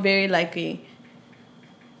 I'm not very like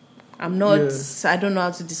I'm not. I don't know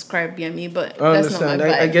how to describe BME, but I that's not my understand.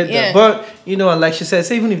 vibe. I get that. But like she said,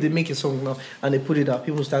 say even if they make a song now and they put it out,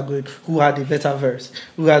 people start going, "Who had the better verse?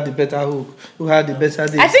 Who had the better hook? Who had the better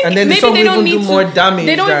this?" I think and then maybe the song they will don't even need do more damage.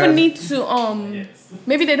 They don't even need to.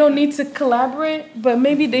 Maybe they don't need to collaborate, but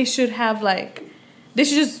maybe they should have they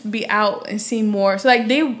should just be out and see more. So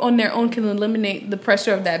they on their own can eliminate the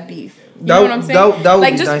pressure of that beef. You know what I'm saying? That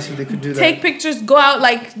would be nice if they could do that. Take pictures, go out,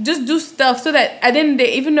 just do stuff so that at the end of the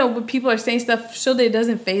day, even though when people are saying stuff, so that it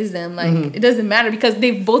doesn't phase them. It doesn't matter because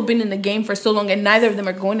they've both been in the game for so long and neither of them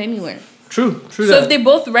are going anywhere. True. So if they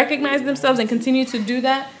both recognize themselves and continue to do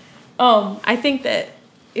that, I think that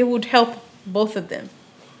it would help both of them.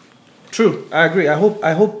 True, I agree. I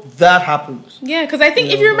hope that happens. Yeah, because I think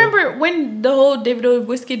if you remember when the whole Davido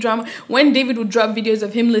Wizkid drama, when David would drop videos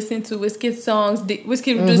of him listening to Wizkid's songs,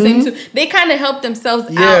 Wizkid would do the same too. They kind of helped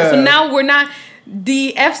themselves out. So now we're not.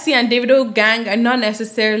 The FC and Davido gang are not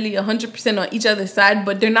necessarily 100% on each other's side,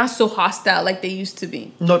 but they're not so hostile like they used to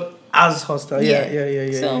be. Not as hostile.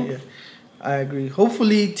 Yeah. So, I agree.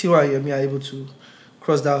 Hopefully, Tiwa and Yemi are able to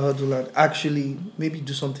cross that hurdle and actually maybe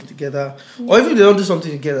do something together. Or if they don't do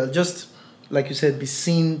something together, just like you said, be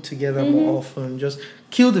seen together more often. Just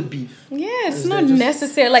kill the beef. Yeah, it's not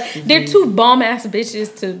necessary. They're too bomb ass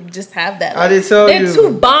bitches to just have that. I did tell you. They're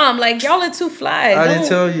too bomb. Y'all are too fly. I did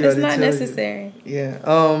tell you. It's not necessary. Yeah.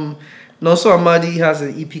 Also, Amadi has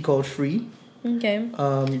an EP called Free. Okay.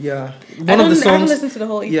 Yeah. I haven't listened to the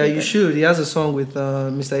whole EP. Yeah, you should. He has a song with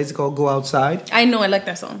Mr. Ycee called Go Outside. I know, I like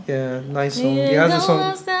that song. Yeah, nice song. He has a song.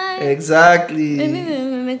 Outside. Exactly. I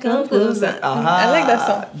like that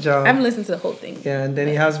song. John. I haven't listened to the whole thing. Yeah, and then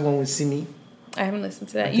he has one with Simi. I haven't listened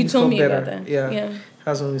to that. You told me about that. Yeah.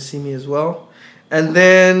 Has one with Simi as well. And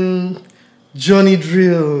then Johnny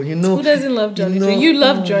Drill, Who doesn't love Johnny Drill? You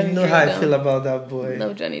love Johnny Drill. You know how I feel about that boy.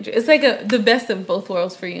 Love Johnny Drill. It's like the best of both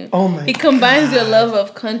worlds for you. Oh my! He combines your love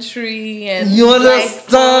of country and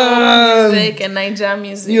music and Nigerian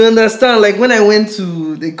music. You understand? Like when I went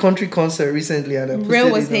to the country concert recently, and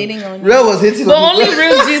Real was hating on you. Real was hating but on only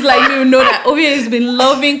real G's like me know that Ovie has been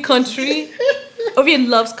loving country. Ovie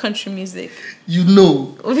loves country music.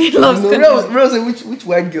 Ovie loves country. Real said, which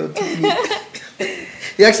white girl took me?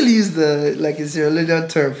 He actually used a Sierra Leonean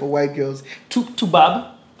term for white girls.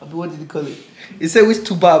 Tubab? What did he call it? He said which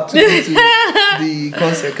Tubab took me to the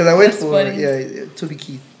concert. Because I went Toby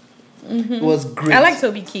Keith. Mm-hmm. It was great. I like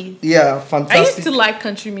Toby Keith. Yeah, fantastic. I used to like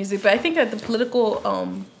country music, but I think that the political...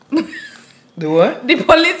 The what? The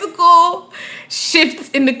political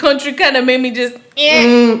shift in the country kind of made me just...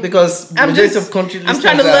 because majority of country I'm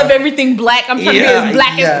trying to love everything black. I'm trying to be as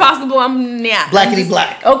black as possible. Blackity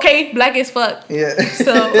black. Okay, black as fuck. Yeah.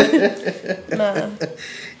 So, nah.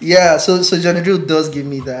 Yeah, so Johnny Drill does give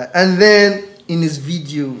me that. And then in his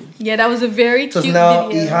video... Yeah, that was a very cute now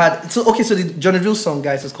video. He had... So the Johnny Drill song,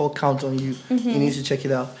 guys, is called Count on You. Mm-hmm. You need to check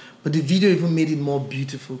it out. But the video even made it more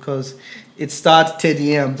beautiful because it started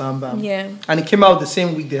Teddy and Bam Bam. Yeah. And it came out the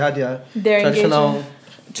same week they had their traditional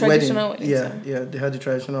wedding. Yeah, they had the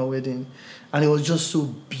traditional wedding. And it was just so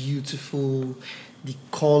beautiful. The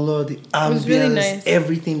color, the ambience, really nice.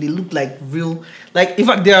 Everything. They looked like real... in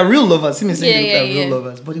fact, they are real lovers. They look like real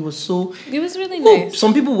lovers. But it was so... It was really nice.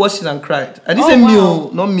 Some people watched it and cried. I didn't say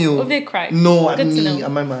meal, not meal. Oh, they cried. No,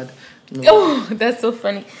 am I mad? No. Oh, that's so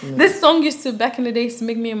funny. No. This song used to, back in the days, to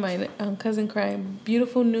make me and my cousin cry.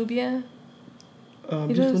 Beautiful Nubia.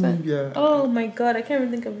 Beautiful Nubia. Oh my God, I can't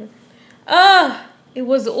even think of it. It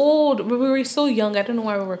was old. We were so young. I don't know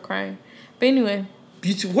why we were crying. But anyway.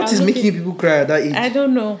 What is making people cry at that age? I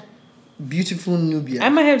don't know. Beautiful Nubia. I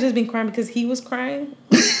might have just been crying because he was crying.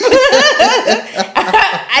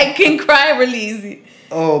 I can cry really easy.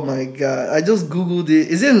 Oh my God. I just Googled it.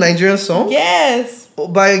 Is it a Nigerian song? Yes.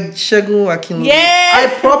 By Segun Akinlode. Yeah. I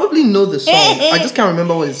probably know the song. I just can't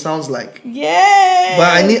remember what it sounds like. Yeah.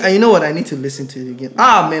 But you know what? I need to listen to it again.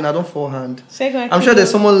 Man, I don't forehand. I'm sure there's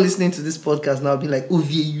someone listening to this podcast now be like,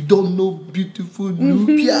 Ovie, you don't know Beautiful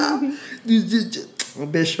Nubia. I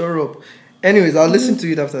better shut up. Anyways, I'll listen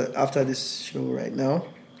to it after this show right now.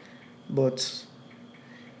 But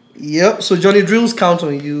yep, so Johnny Drill's Count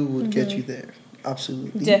on You would get you there.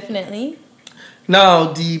 Absolutely. Definitely.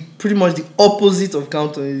 Now, pretty much the opposite of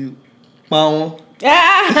Count on You. Bow. Do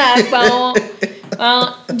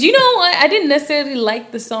you know what? I didn't necessarily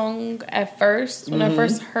like the song at first. When I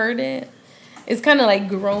first heard it, it's kind of like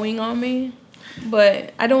growing on me.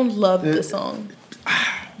 But I don't love the song.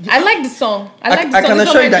 I like the song. I can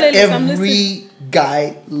assure you that every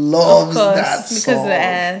guy loves that song. Because of the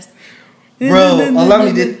ass. Bro,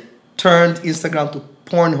 Olamide turned Instagram to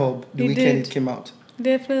Pornhub the weekend it came out.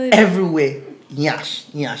 Definitely. Everywhere. Nyash,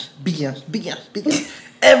 Nyash, big Nyash, big Nyash, big Nyash.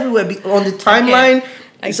 Everywhere, on the timeline,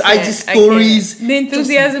 his IG stories. The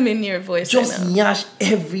enthusiasm in your voice. Just Nyash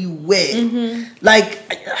everywhere. Like,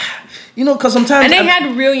 you know, because sometimes. And they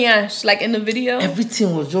had real Nyash, like in the video.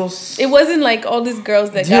 Everything was just. It wasn't like all these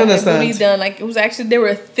girls that got their booty done. Like, it was actually, they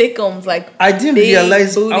were thickums. Like, I didn't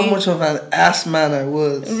realize how much of an ass man I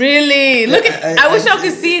was. Really? Look at, I wish y'all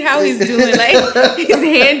could see how he's doing. Like, his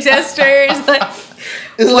hand gestures. Like,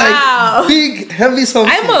 it's like big, heavy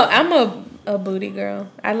something. I'm a booty girl.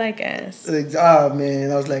 I like ass.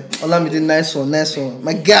 Man, I was like, Olamide, nice one.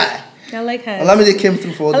 My guy. I like Haz. Olamide came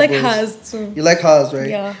through for all the boys. I like Haz too. You like Haz, right?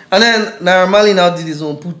 Yeah. And then Naira Marley now did his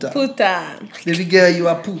own puta. Baby girl, you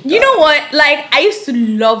are puta. You know what? Like, I used to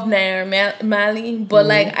love Naira Marley, but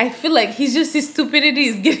like, I feel like his stupidity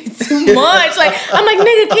is getting too much. Like, I'm like,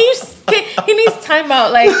 nigga, he needs time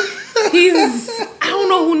out. Like, I don't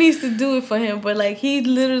know who needs to do it for him, but like, he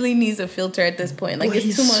literally needs a filter at this point. Like,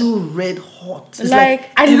 it's too much. He's so red hot. Like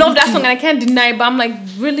I love that song and I can't deny it, but I'm like,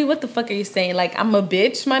 really, what the fuck are you saying? Like, I'm a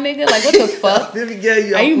bitch, my nigga? Like, what the fuck? Baby girl,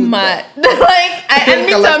 you are you mad? Like,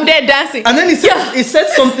 I'm there dancing. And then he said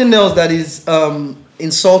something else that is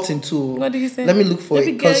insulting too. What did he say? Let me look for it,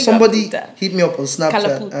 because somebody hit me up on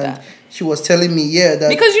Snapchat and she was telling me, that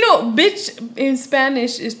because you know, bitch in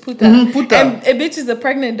Spanish is puta. Puta. And a bitch is a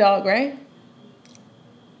pregnant dog, right?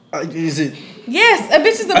 Is it? Yes, a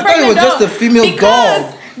bitch is a pregnant dog. I thought it was just a female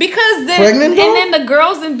dog. Because pregnant dog? And then the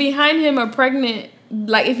girls in behind him are pregnant.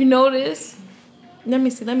 Like, if you notice, let me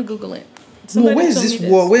see. Let me Google it. No, where is this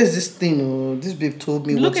word? Where is this thing? Oh, this babe told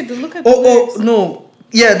me. Look at the no.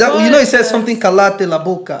 Yeah, that you know, he said something "Cállate la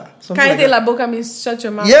boca." Cállate la boca means shut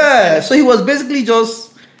your mouth. Yeah, so he was basically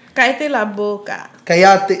just cállate la boca.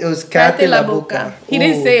 It was cállate la boca. He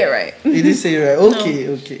didn't say it right. He didn't say it right.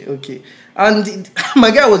 Okay. And my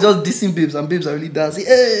guy was just dissing babes, and babes are really dancing.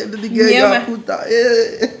 Hey, baby girl, you're puta.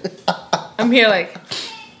 Hey. I'm here like.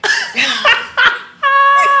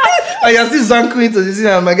 And you're still zanku into this,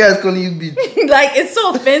 and my guy is calling you bitch. Like, it's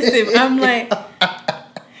so offensive. I'm like,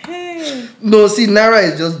 hey. No, see, Naira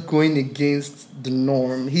is just going against the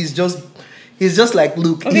norm. He's just like,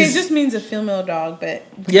 look. Okay, it just means a female dog, but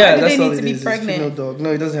yeah, why do that's they all need it to be is. pregnant? Female dog.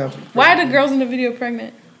 No, it doesn't have to be pregnant. Why are the girls in the video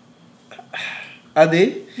pregnant? Are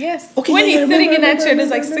they? Yes. Okay, when he's sitting in that chair, there's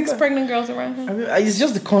like 6 pregnant girls around him. It's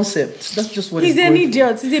just the concept. That's just what he's an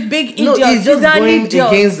idiot. He's a big idiot. No, he's just going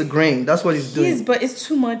against the grain. That's what he's doing. But it's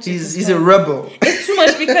too much. He's a rebel. It's too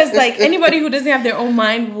much because like anybody who doesn't have their own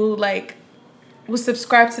mind will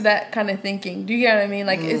subscribe to that kind of thinking. Do you get what I mean?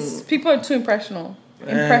 Like it's people are too impressionable.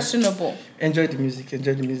 Enjoy the music. Yeah,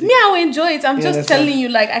 I will enjoy it. I'm just telling you,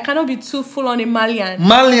 like, I cannot be too full on a Malian.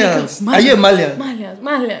 Malians. Are you a Malian?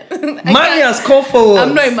 Malians, come forward.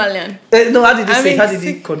 I'm not a Malian. No, how did he say?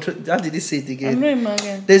 How did he say it again? I'm not a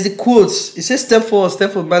Malian. There's the quotes. It says step forward,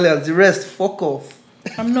 Malians. The rest, fuck off.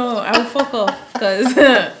 I will fuck off because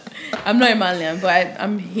I'm not a Malian, but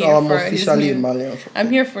I'm here for his music. A Malian. I'm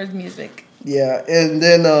here for his music. Yeah, and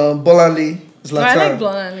then Bolanli. I like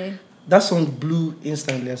Bolanli. That song blew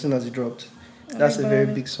instantly as soon as it dropped. That's a very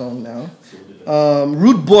big song now.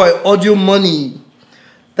 Rude Boy, Audio Money.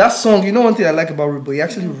 That song, you know one thing I like about Rude Boy, he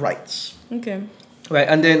actually writes. Okay. Right,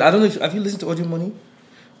 and then, I don't know have you listened to Audio Money?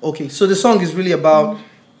 Okay, so the song is really about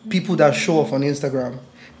people that show off on Instagram.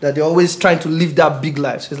 That they're always trying to live that big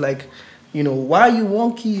life. So it's like, you know, why you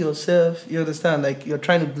wonky yourself? You understand? Like, you're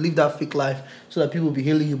trying to live that fake life so that people will be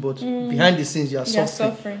hailing you, but behind the scenes, you're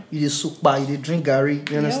suffering. You just sukba, you drink gari,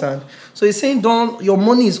 you understand? So he's saying, your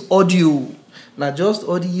money is audio, not just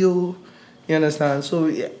audio, you understand? So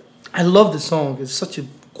yeah, I love the song. It's such a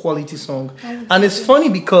quality song. And it's funny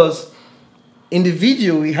because in the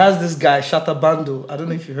video, he has this guy, Shatabando. I don't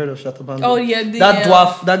know if you heard of Shatabando. Oh, yeah.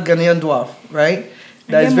 Dwarf, that Ghanaian dwarf, right?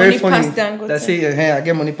 That's very funny. That say, hey, I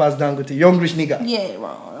get money past Dangote. Young rich nigga. Yeah,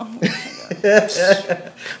 wow.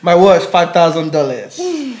 My watch,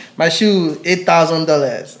 $5,000. My shoe,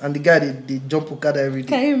 $8,000. And the guy, they jump Okada every day.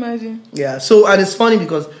 Can you imagine? Yeah. So, and it's funny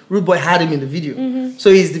because Rude Boy had him in the video.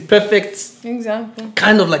 So he's the perfect example.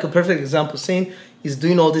 Kind of like a perfect example, saying he's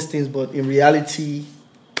doing all these things, but in reality,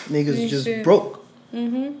 niggas just broke.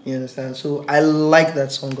 You understand? So I like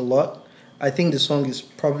that song a lot. I think the song is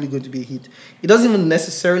probably going to be a hit. It doesn't even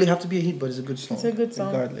necessarily have to be a hit, but it's a good song. It's a good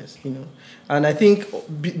song. Regardless, you know. And I think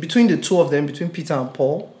between the two of them, between Peter and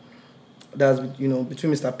Paul, that's, you know,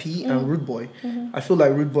 between Mr. P and Rude Boy, I feel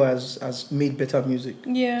like Rude Boy has made better music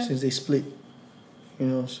since they split. You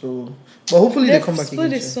know, so... But hopefully they come back again.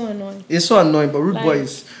 Split is so annoying. It's so annoying, but Rude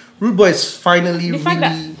Boy is finally the really... fact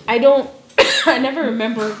that I don't... I never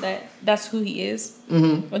remember that's who he is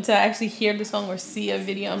Mm-hmm. until I actually hear the song or see a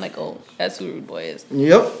video. I'm like, oh, that's who Rude Boy is.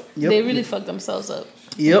 Yep. They really fucked themselves up.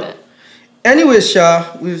 Yep. Anyway,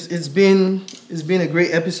 Sha, it's been a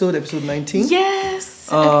great episode 19. Yes.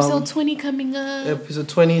 Episode 20 coming up. Episode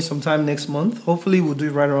 20 sometime next month. Hopefully we'll do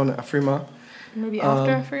it right around Afrima. Maybe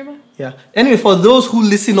after Afrima. Yeah. Anyway, for those who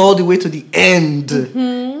listen all the way to the end,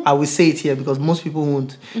 I will say it here because most people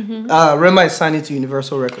won't. Rema is signing to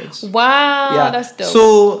Universal Records. Wow, that's dope.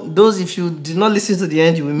 So those, if you did not listen to the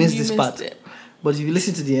end, you will miss this part. It. But if you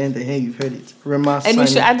listen to the end, then hey, you've heard it. Rema and you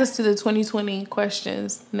should add this to the 2020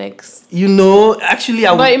 questions next. You know, actually,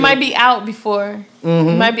 But it might be out before.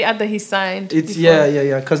 It might be out that he signed. It's before.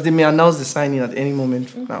 yeah. Because they may announce the signing at any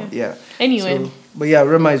moment now. Yeah. Anyway. So, but yeah,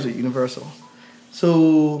 Rema is with Universal.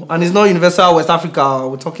 So, and it's not Universal West Africa.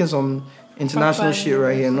 We're talking some international shit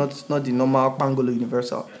right here, not the normal Pangolo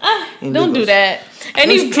Universal. Don't do that.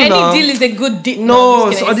 Any deal is a good deal.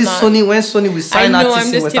 No, so all this Sony, when Sony will sign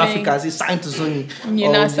artists in West kidding. Africa, it's signed to Sony.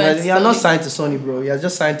 You're not signed to You're not Sony. signed to Sony, bro. You're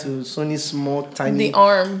just signed to Sony's small, tiny The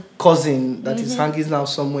arm. cousin that is hanging now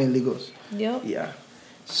somewhere in Lagos. Yep. Yeah.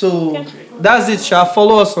 So that's it, Sha.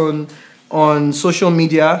 Follow us on social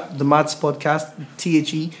media, the Maths Podcast,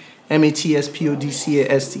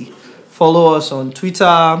 TheMatspodcast. Follow us on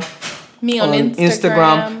Twitter. Me on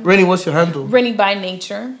Instagram. Renny, what's your handle? Renny by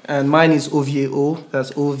nature. And mine is OVIEO.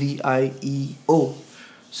 That's OVIEO.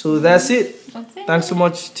 So that's it. That's it. Thanks so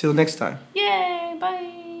much. Till next time. Yay.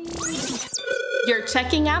 Bye. You're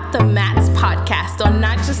checking out the Matt's Podcast on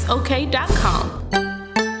notjustok.com.